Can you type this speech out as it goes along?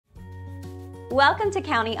Welcome to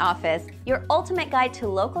County Office, your ultimate guide to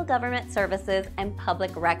local government services and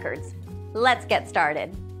public records. Let's get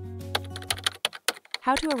started.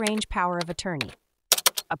 How to arrange power of attorney.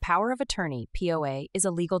 A power of attorney, POA, is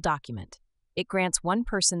a legal document. It grants one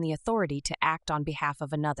person the authority to act on behalf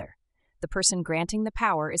of another. The person granting the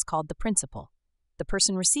power is called the principal. The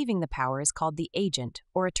person receiving the power is called the agent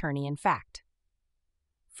or attorney in fact.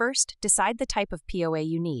 First, decide the type of POA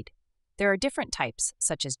you need. There are different types,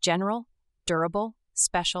 such as general, durable,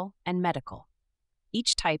 special, and medical.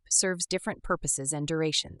 Each type serves different purposes and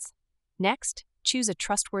durations. Next, choose a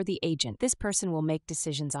trustworthy agent. This person will make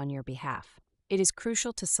decisions on your behalf. It is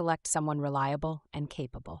crucial to select someone reliable and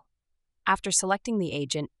capable. After selecting the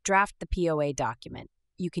agent, draft the POA document.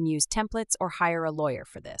 You can use templates or hire a lawyer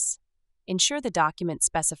for this. Ensure the document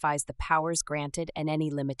specifies the powers granted and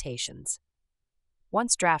any limitations.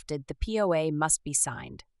 Once drafted, the POA must be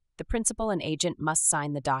signed. The principal and agent must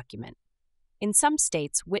sign the document. In some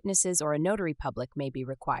states, witnesses or a notary public may be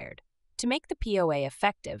required. To make the POA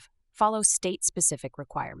effective, follow state-specific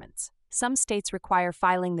requirements. Some states require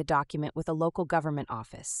filing the document with a local government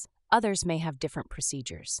office. Others may have different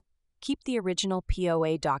procedures. Keep the original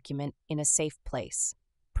POA document in a safe place.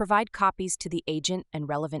 Provide copies to the agent and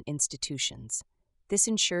relevant institutions. This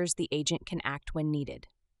ensures the agent can act when needed.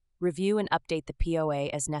 Review and update the POA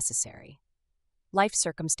as necessary. Life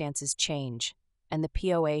circumstances change, and the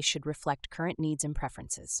POA should reflect current needs and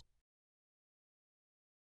preferences.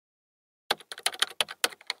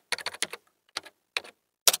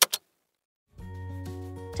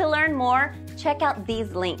 To learn more, check out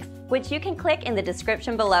these links, which you can click in the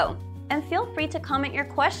description below. And feel free to comment your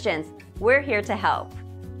questions. We're here to help.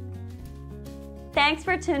 Thanks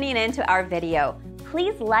for tuning in to our video.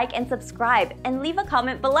 Please like and subscribe and leave a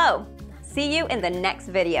comment below. See you in the next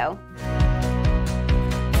video.